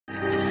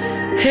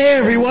Hey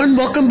everyone,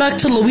 welcome back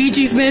to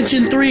Luigi's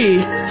Mansion 3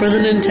 for the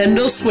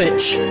Nintendo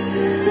Switch.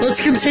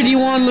 Let's continue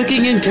on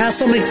looking in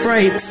Castle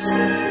Macfrights.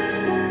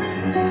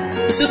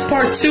 This is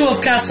part 2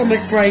 of Castle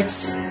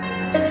Macfrights.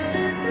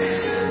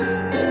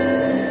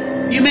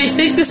 You may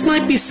think this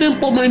might be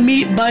simple by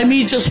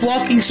me just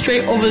walking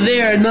straight over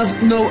there and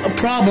no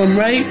problem,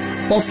 right?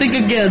 Well, think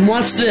again,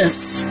 watch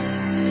this.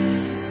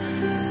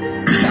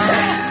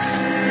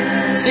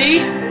 See?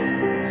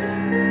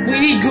 We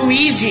need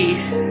Luigi.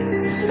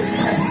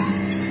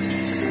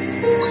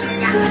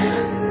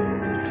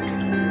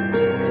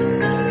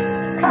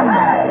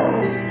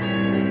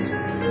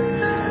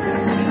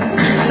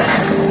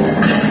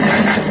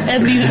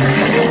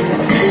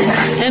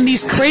 And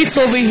these crates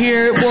over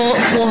here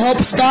will help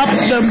stop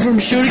them from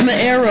shooting the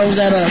arrows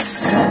at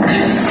us.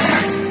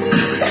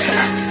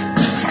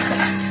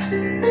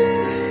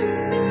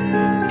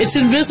 It's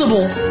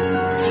invisible.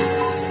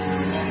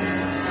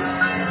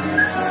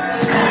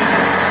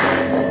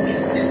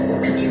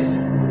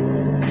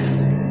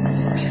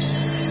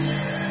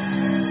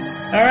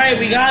 Alright,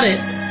 we got it.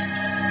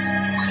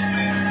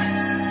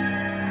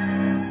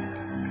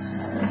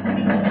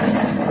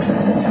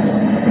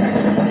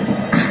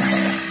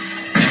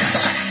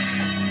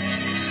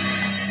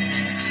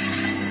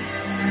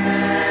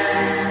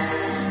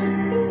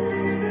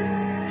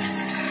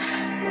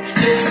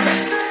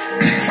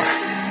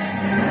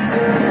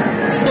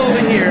 Let's go over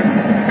here.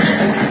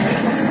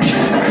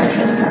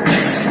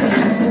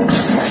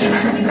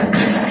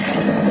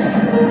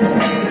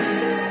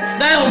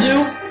 That'll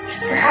do.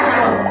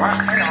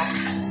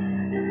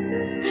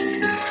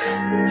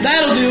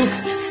 That'll do.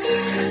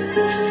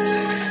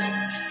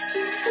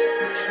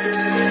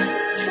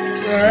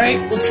 Alright,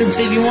 let's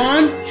continue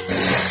on.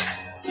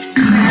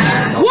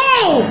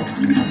 Whoa!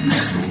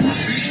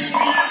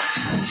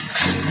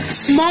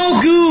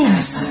 Small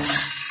goobs.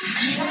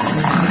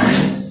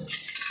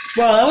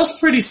 Wow, that was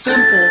pretty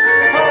simple.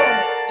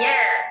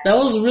 Yeah. That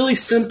was really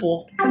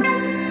simple.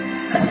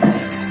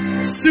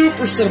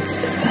 Super simple.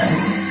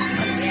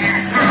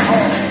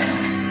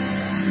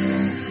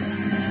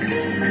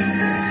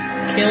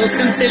 Okay, let's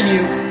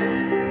continue.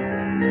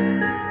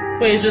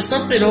 Wait, is there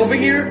something over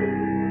here?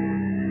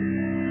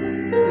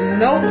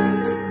 Nope.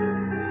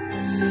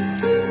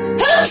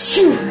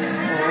 Achoo!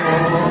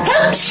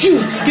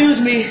 Achoo! Excuse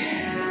me.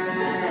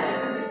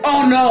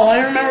 Oh no, I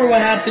remember what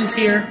happens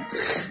here.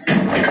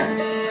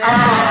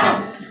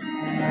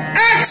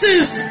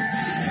 Axes!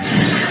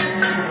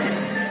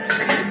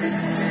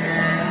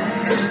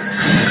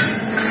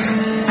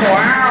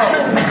 Wow.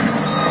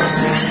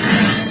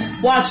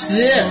 Watch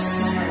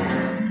this.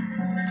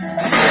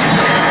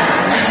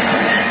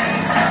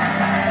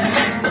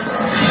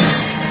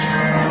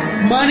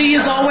 Money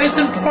is always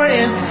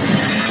important.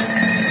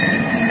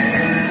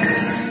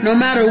 No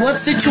matter what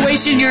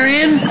situation you're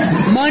in,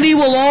 money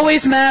will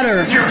always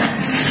matter.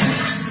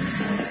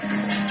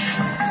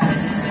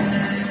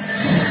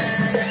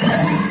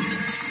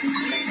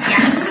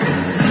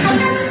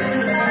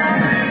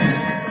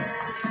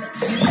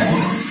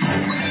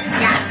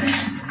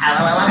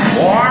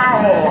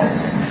 Wow.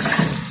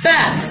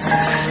 Bats.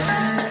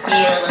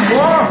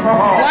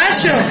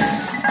 Flash them.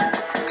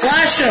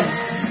 Flash them.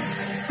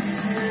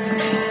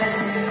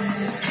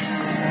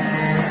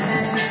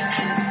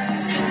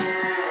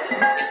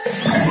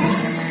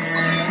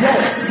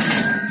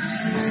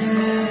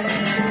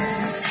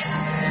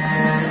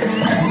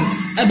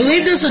 I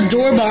believe there's a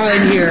door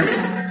behind here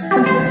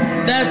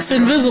that's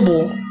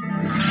invisible.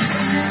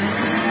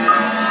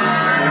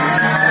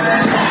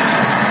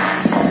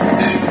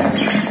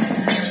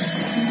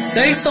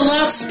 Thanks a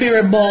lot,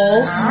 Spirit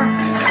Balls.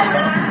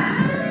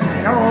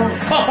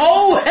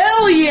 Oh,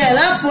 hell yeah!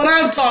 That's what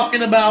I'm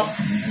talking about.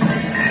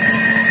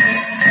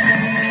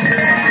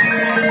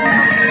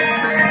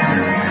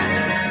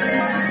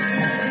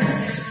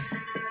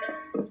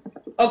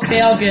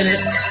 Okay, I'll get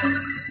it.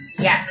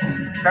 Yeah.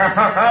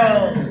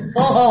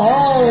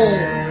 Oh.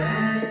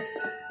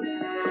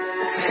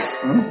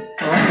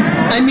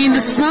 I mean,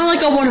 this is not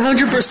like a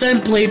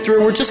 100%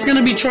 playthrough. We're just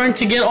gonna be trying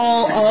to get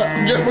all.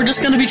 We're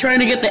just gonna be trying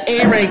to get the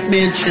A rank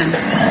mansion.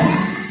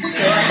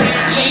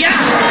 Yeah.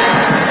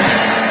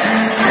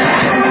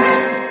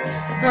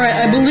 All right,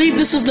 I believe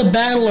this is the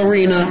battle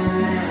arena.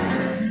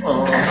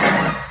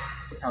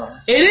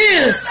 It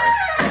is.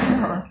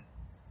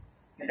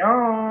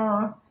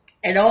 Hello.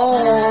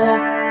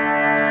 Hello.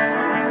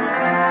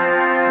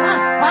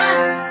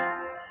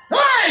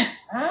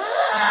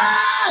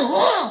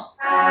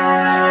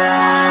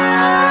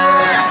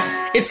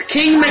 It's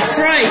King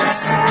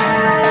Macfrights.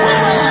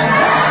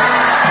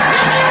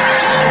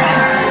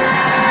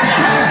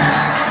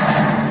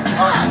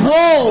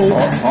 Whoa!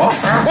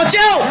 Watch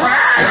out!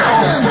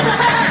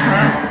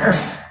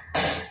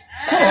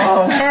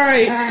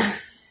 Alright.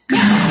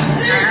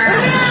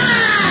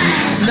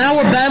 Now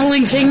we're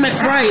battling King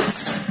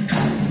Macfrights.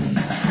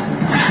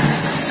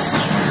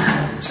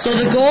 So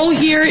the goal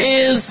here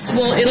is,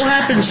 well, it'll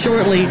happen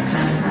shortly.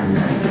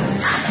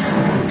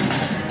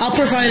 I'll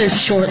provide it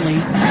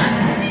shortly.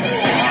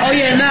 Oh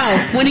yeah, now,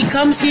 when he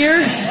comes here,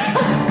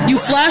 you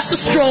flash the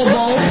strobe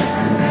bulb,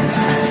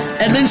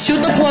 and then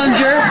shoot the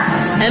plunger,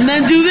 and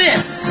then do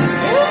this.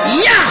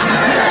 Yeah!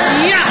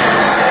 Yeah!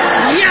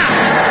 Yeah!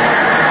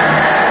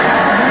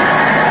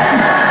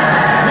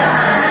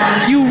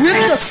 You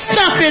rip the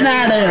stuffing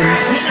out of him.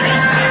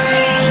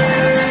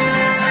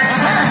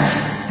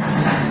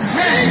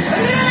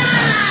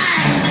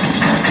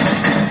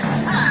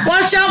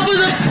 Watch out for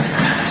the...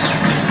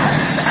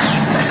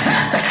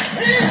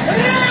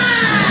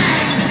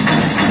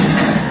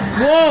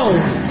 Whoa!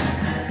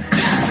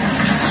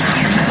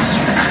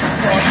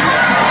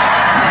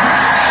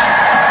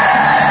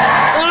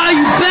 Ah,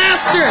 you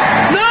bastard!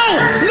 No!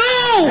 No!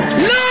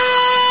 No!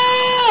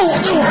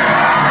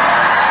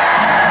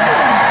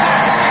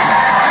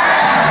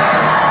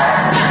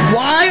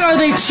 Why are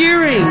they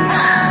cheering?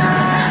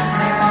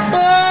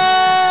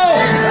 Oh!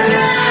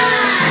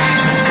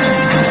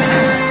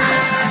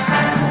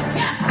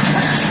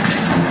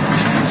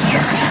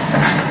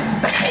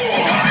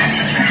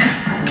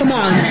 Come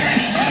on.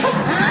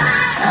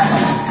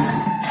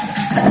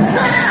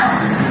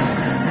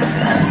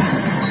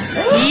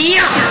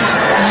 Yeah!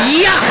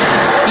 Yeah!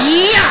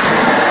 Yeah!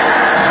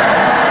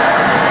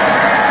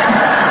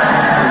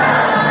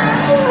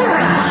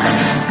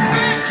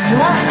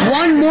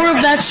 One more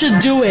of that should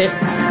do it.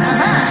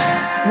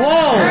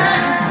 Whoa!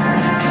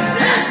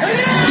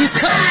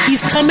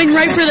 He's coming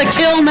right for the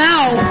kill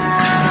now.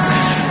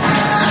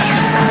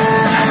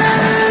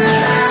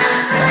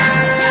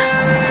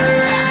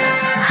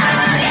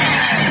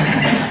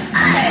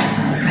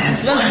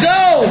 Let's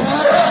go!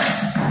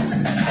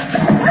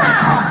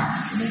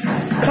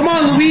 Come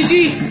on,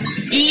 Luigi!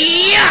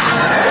 Yeah!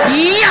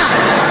 Yeah!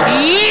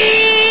 Yeah!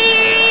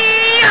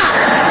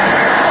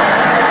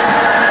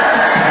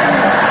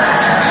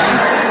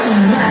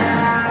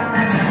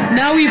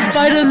 Now we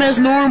fight him as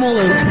normal.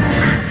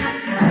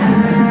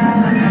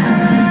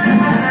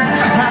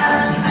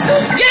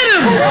 Get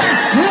him!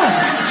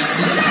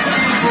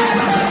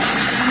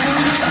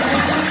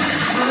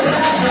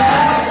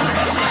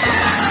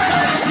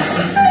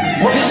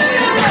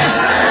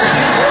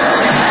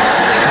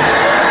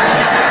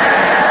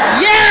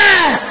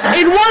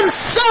 In one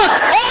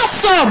suck!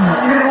 Awesome!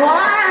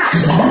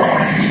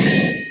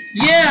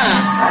 Yeah!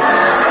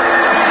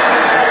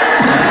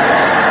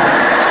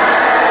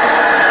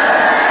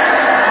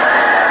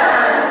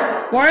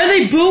 Why are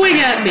they booing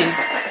at me?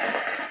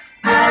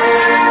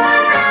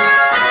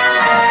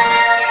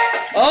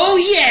 Oh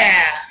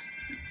yeah!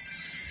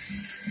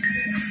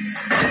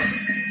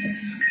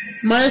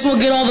 Might as well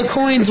get all the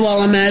coins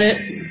while I'm at it.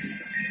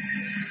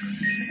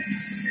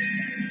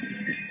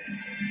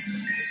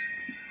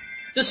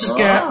 This is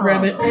Garrett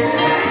Rabbit.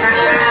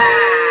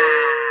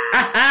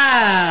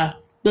 Aha!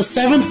 The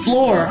 7th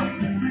floor.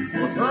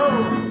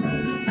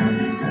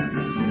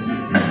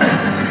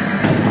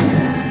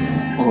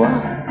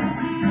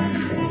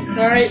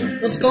 Alright,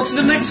 let's go to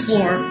the next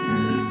floor.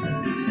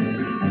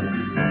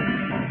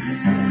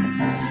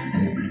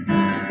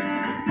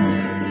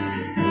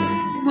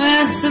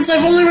 Since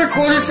I've only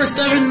recorded for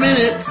 7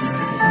 minutes,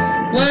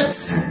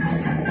 let's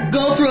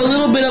go through a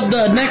little bit of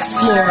the next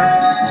floor.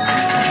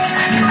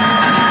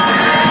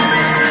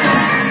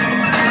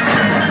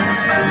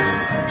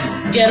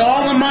 Get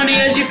all the money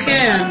as you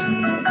can.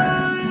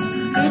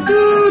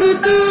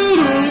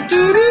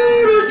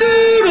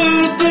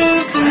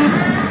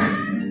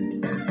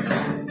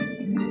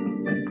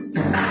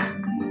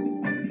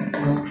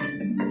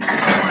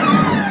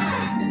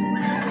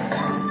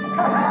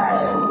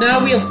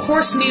 Now we of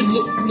course need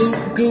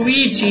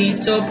Luigi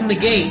to open the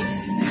gate.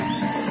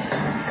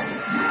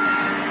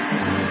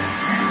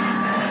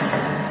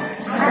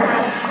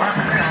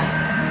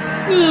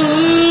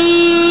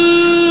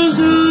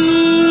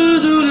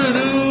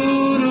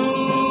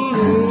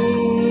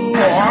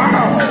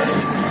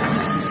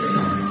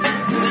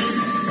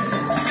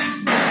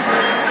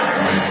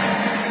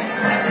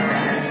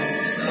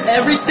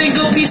 Every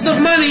single piece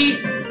of money.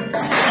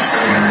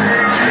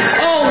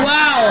 Oh,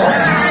 wow.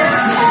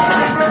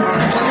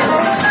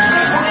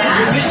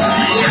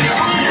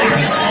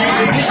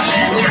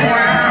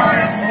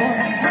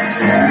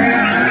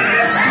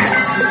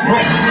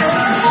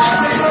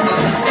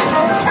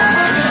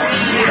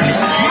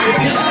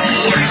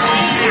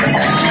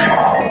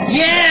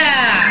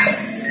 Yeah.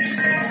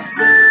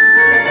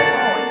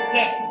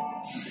 Yes.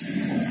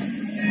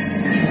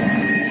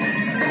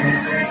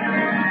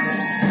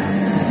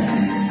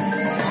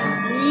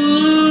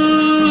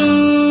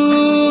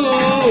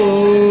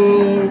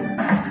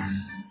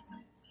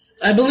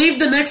 I believe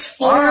the next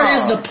floor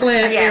is the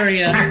plant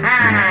area.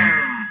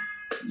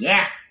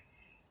 Yeah.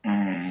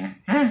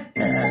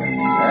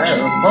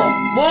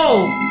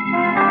 Whoa!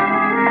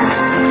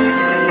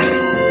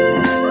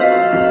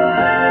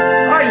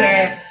 Oh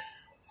yeah.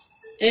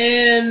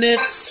 And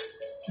it's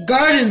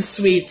garden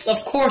suites.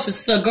 Of course,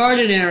 it's the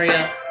garden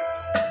area.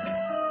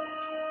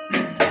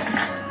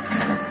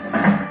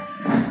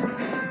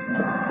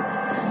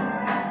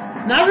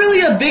 Not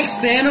really a big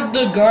fan of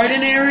the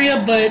garden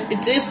area, but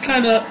it is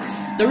kind of...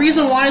 The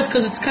reason why is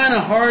because it's kind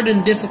of hard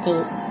and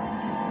difficult.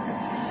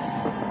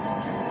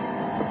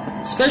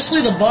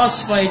 Especially the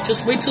boss fight.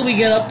 Just wait till we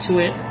get up to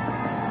it.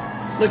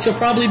 which will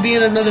probably be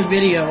in another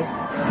video.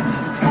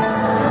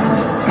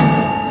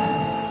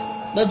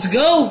 Let's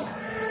go!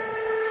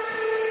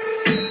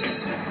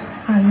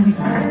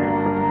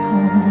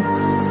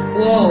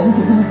 Whoa.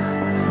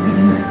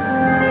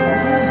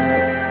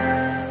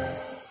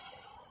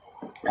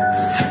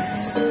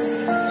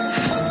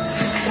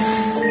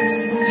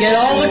 Get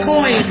all the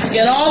coins!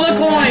 Get all the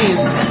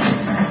coins!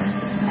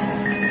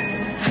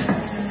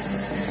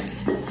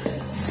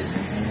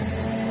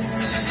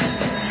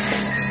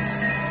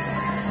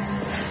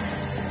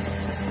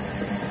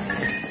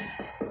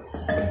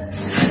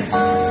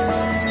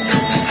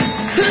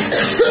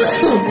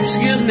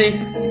 Excuse me.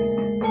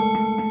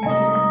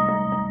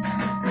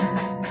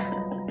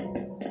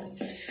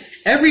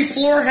 Every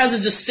floor has a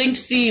distinct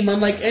theme,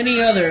 unlike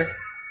any other.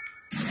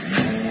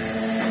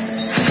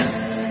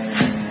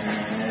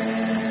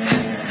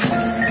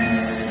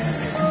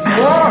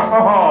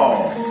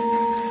 Whoa!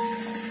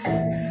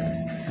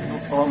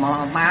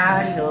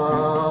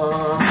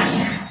 Mario.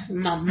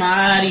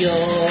 Mario.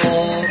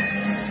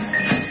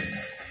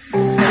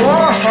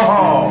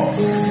 Whoa!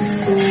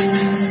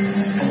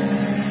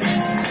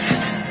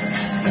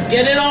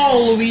 Get it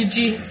all,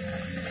 Luigi.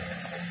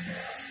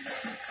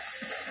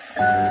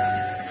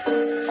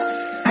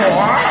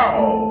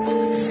 Wow!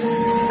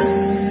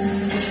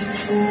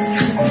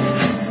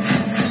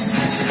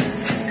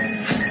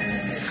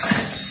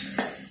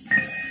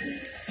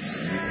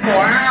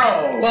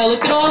 Wow! Wow,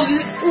 look at all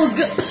these.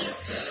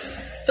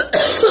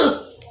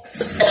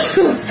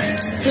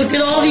 Look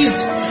at all these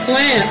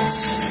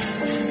plants.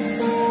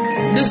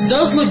 This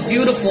does look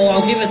beautiful,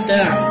 I'll give it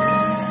that.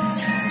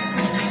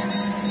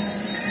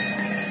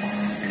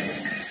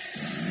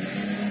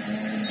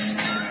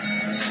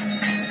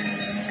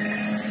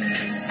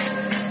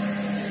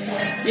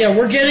 Yeah,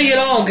 we're getting it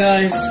all,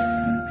 guys.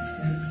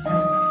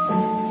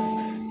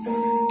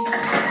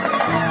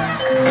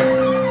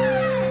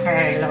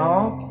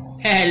 Hello?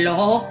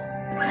 Hello?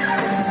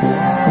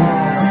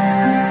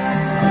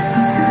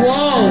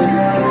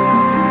 Whoa!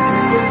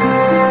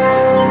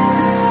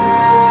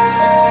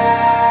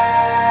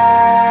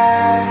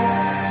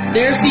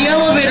 There's the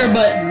elevator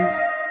button.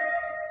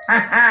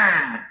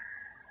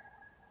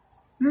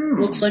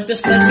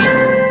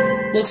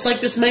 Looks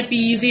like this might be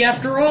easy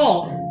after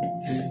all.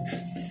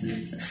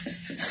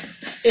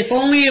 If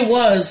only it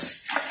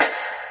was.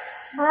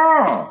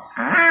 Oh,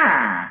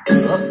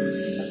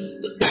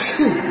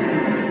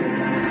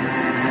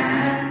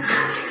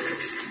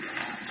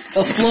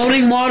 A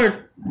floating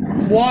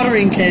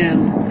watering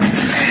can.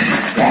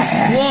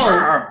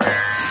 Whoa.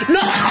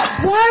 No!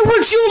 Why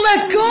would you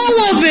let go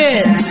of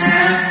it?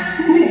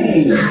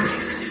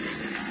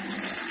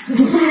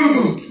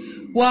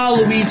 Wow,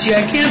 Luigi,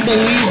 I can't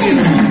believe you.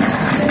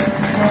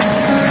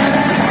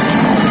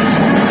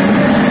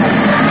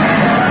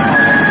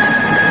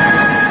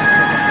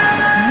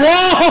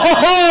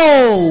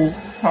 Whoa!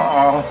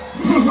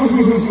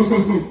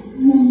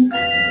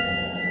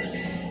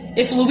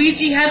 If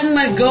Luigi hadn't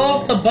let go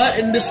of the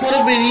button, this would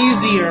have been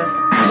easier.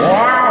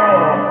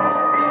 wow!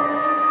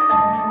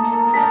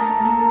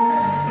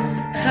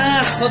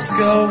 Let's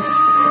go.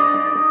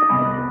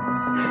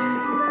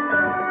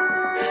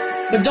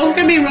 But don't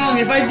get me wrong,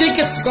 if I did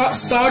get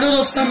startled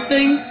of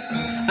something,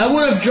 I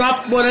would have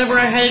dropped whatever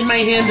I had in my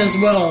hand as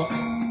well.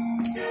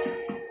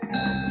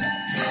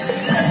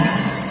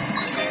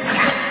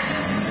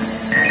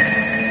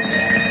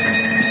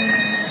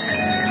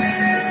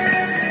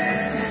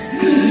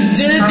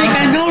 Didn't think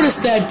I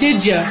noticed that,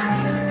 did ya?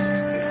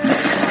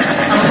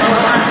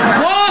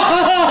 Whoa!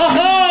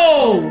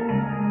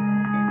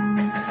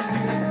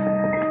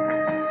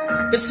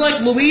 It's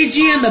like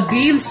Luigi and the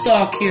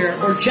Beanstalk here,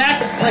 or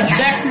Jack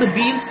and the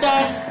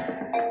Beanstalk.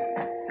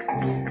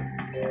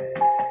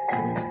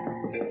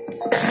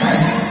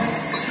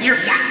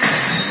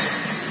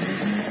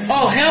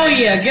 Oh hell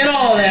yeah! Get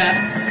all of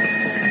that.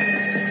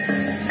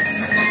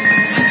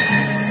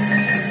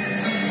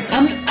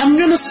 I'm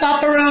gonna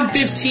stop around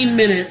 15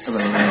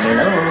 minutes.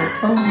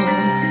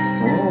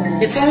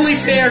 It's only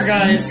fair,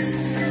 guys.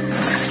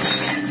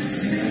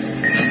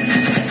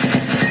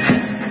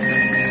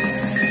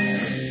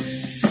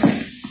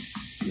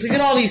 Look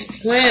at all these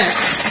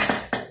plants.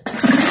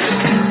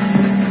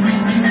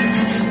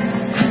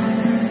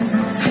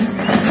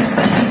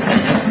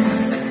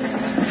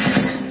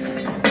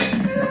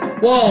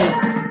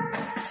 Whoa.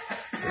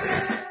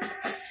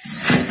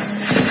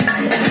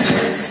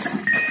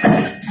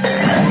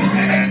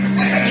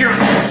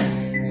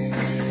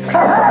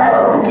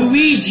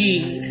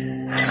 Luigi.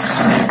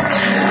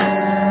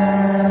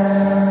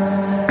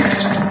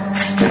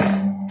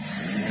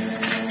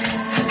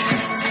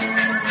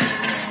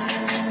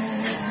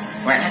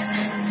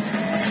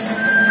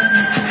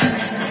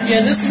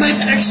 Yeah, this might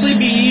actually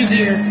be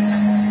easier.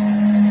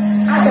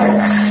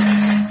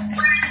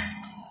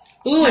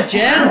 Ooh, a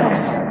gem.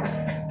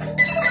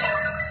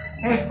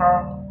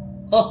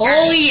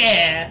 Oh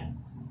yeah.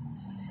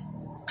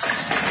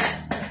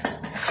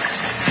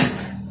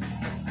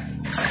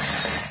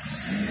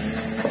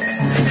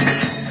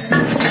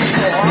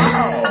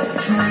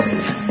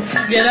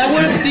 Yeah, that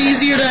would have been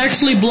easier to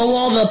actually blow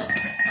all the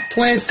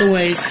plants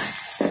away.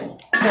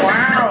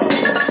 Wow.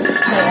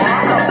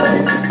 Wow.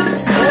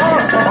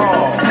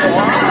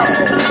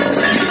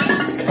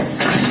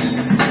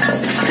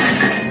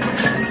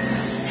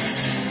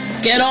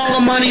 Get all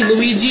the money,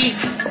 Luigi.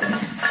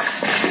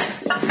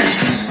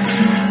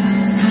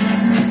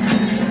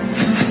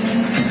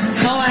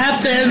 Oh, I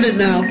have to end it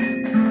now.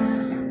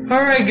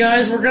 Alright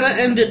guys, we're gonna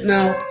end it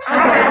now.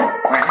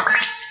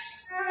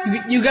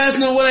 You guys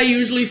know what I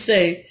usually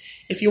say.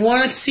 If you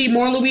want to see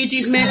more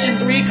Luigi's Mansion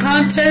 3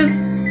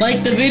 content,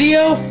 like the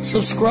video,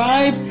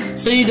 subscribe,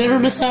 so you never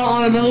miss out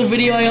on another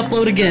video I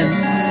upload again.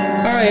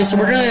 Alright, so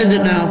we're gonna end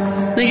it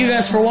now. Thank you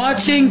guys for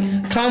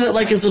watching. Comment,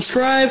 like, and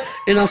subscribe,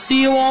 and I'll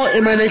see you all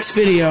in my next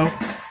video.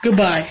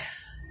 Goodbye.